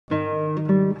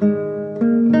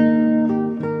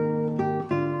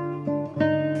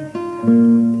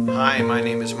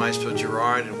Maestro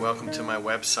Jerard, and welcome to my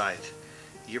website.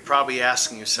 You're probably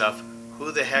asking yourself,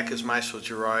 who the heck is Maestro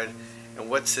Jerard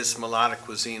and what's this melodic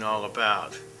cuisine all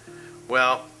about?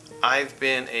 Well, I've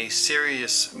been a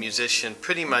serious musician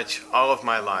pretty much all of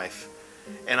my life,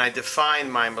 and I define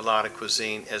my melodic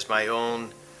cuisine as my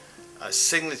own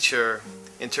signature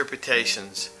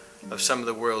interpretations of some of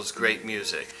the world's great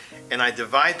music. And I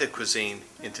divide the cuisine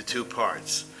into two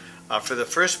parts. For the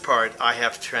first part, I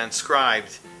have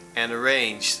transcribed and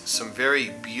arranged some very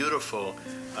beautiful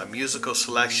musical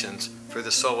selections for the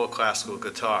solo classical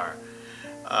guitar.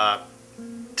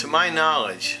 To my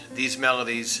knowledge, these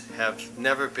melodies have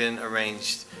never been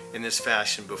arranged in this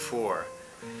fashion before.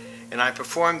 And I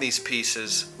perform these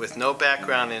pieces with no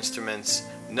background instruments,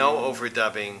 no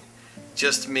overdubbing,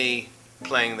 just me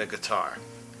playing the guitar.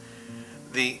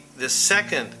 The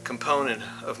second component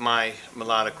of my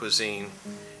melodic cuisine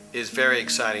is very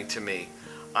exciting to me.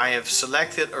 I have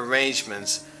selected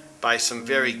arrangements by some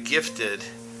very gifted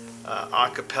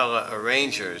a cappella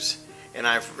arrangers, and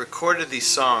I've recorded these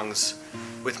songs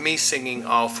with me singing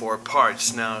all four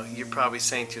parts. Now, you're probably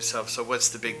saying to yourself, so what's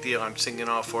the big deal? I'm singing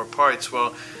all four parts.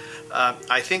 Well,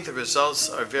 I think the results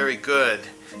are very good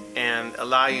and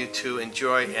allow you to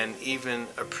enjoy and even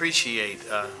appreciate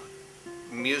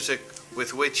music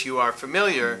with which you are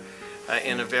familiar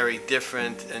in a very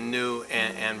different and new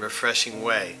and refreshing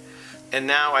way. And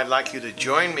now I'd like you to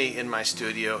join me in my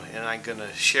studio, and I'm going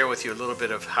to share with you a little bit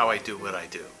of how I do what I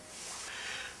do.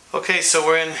 Okay, so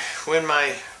we're in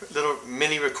my little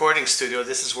mini recording studio.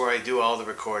 This is where I do all the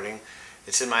recording.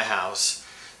 It's in my house.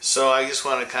 So I just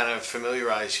want to kind of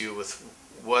familiarize you with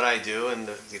what I do and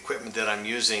the equipment that I'm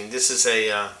using. This is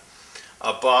a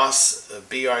Boss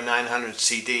BR900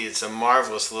 CD. It's a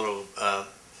marvelous little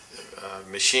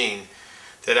machine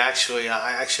that I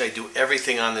do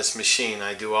everything on this machine.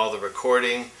 I do all the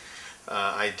recording,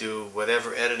 I do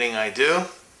whatever editing I do,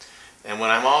 and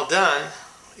when I'm all done,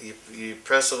 you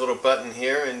press a little button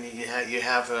here and you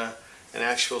have an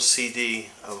actual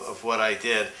CD of what I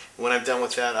did. When I'm done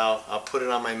with that, I'll put it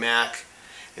on my Mac,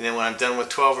 and then when I'm done with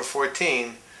 12 or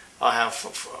 14, I'll have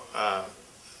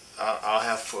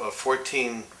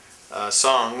 14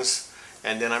 songs,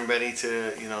 and then I'm ready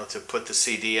to to put the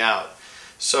CD out.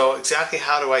 So exactly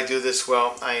how do I do this?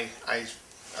 Well,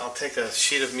 I'll take a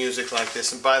sheet of music like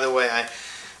this, and by the way,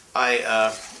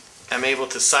 I am able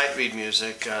to sight read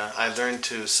music. I learned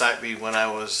to sight read when I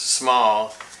was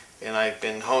small, and I've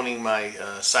been honing my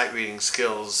sight reading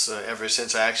skills ever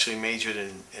since. I actually majored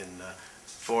in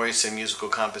voice and musical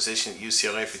composition at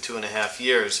UCLA for 2.5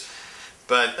 years.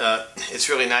 But it's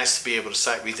really nice to be able to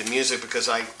sight read the music, because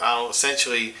I'll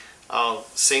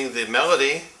sing the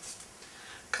melody.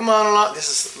 Come on along, this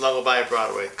is Lullaby of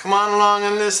Broadway. Come on along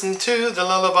and listen to the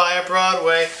Lullaby of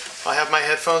Broadway. I'll have my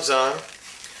headphones on,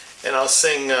 and I'll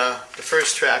sing the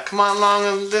first track. Come on along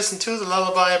and listen to the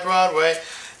Lullaby of Broadway.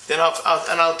 Then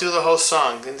I'll do the whole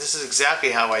song, and this is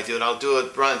exactly how I do it. I'll do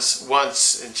it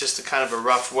once in just a kind of a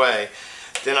rough way.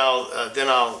 Then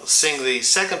I'll sing the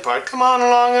second part. Come on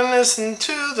along and listen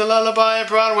to the Lullaby of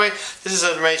Broadway. This is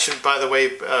an arrangement, by the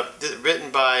way,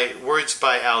 written by words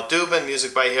by Al Dubin,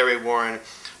 music by Harry Warren,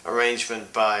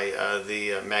 arrangement by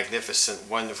the magnificent,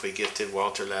 wonderfully gifted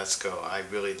Walter Latsko. I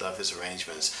really love his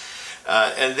arrangements.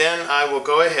 And then I will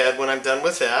go ahead, when I'm done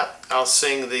with that, I'll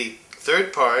sing the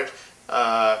third part.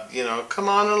 Come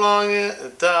on along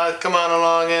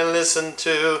and listen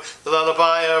to the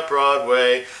Lullaby of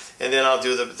Broadway. And then I'll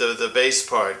do the bass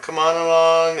part. Come on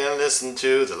along and listen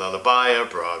to the Lullaby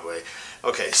of Broadway.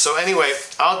 Okay, so anyway,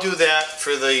 I'll do that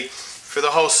for the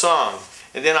whole song,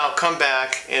 and then I'll come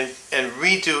back and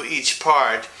redo each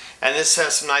part. And this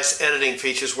has some nice editing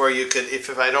features where you could,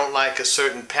 if I don't like a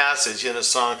certain passage in a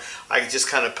song, I can just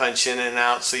kind of punch in and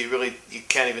out, so you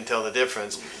can't even tell the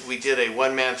difference. We did a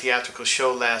one-man theatrical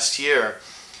show last year,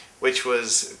 which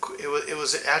was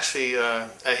actually a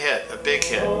hit, a big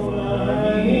hit.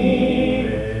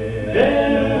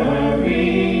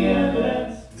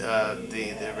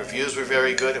 The reviews were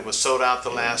very good. It was sold out the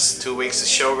last 2 weeks. The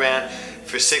show ran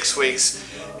for 6 weeks,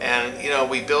 and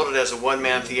we built it as a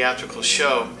one-man theatrical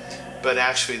show. But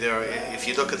actually, if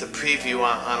you look at the preview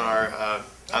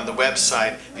on the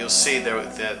website, you'll see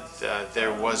that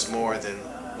there was more than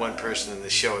one person in the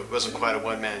show. It wasn't quite a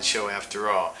one-man show after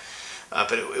all.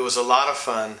 But it was a lot of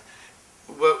fun.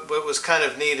 What was kind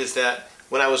of neat is that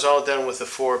when I was all done with the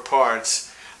 4 parts,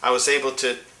 I was able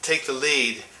to take the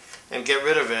lead and get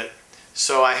rid of it.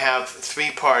 So I have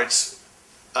 3 parts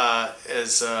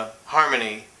as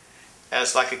harmony,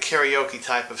 as like a karaoke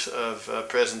type of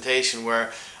presentation,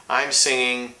 where I'm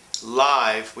singing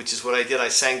live, which is what I did. I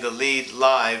sang the lead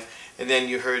live, and then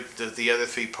you heard the other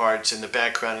three parts in the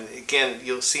background. And again,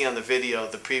 you'll see on the video,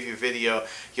 the preview video,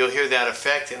 you'll hear that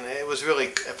effect, and it was really,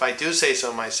 if I do say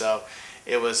so myself,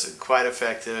 it was quite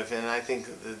effective, and I think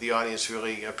the audience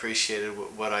really appreciated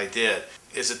what I did.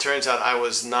 As it turns out, I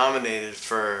was nominated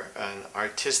for an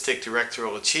Artistic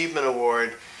Directorial Achievement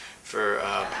Award for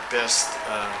Best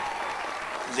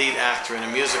Lead Actor in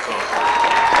a Musical.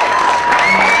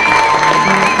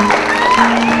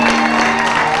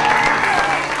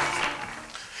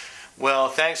 Well,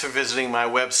 thanks for visiting my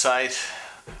website.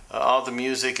 All the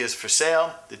music is for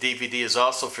sale. The DVD is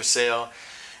also for sale.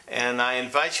 And I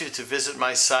invite you to visit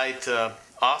my site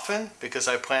often, because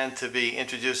I plan to be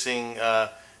introducing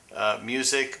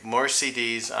music, more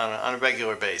CDs on a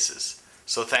regular basis.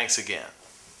 So thanks again.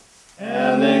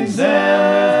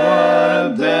 Alexander's what a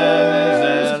band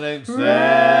is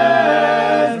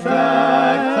Alexander's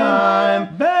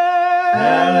ragtime band.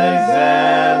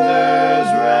 Alexander's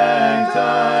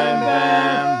ragtime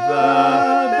band,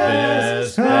 the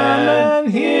best band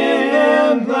here.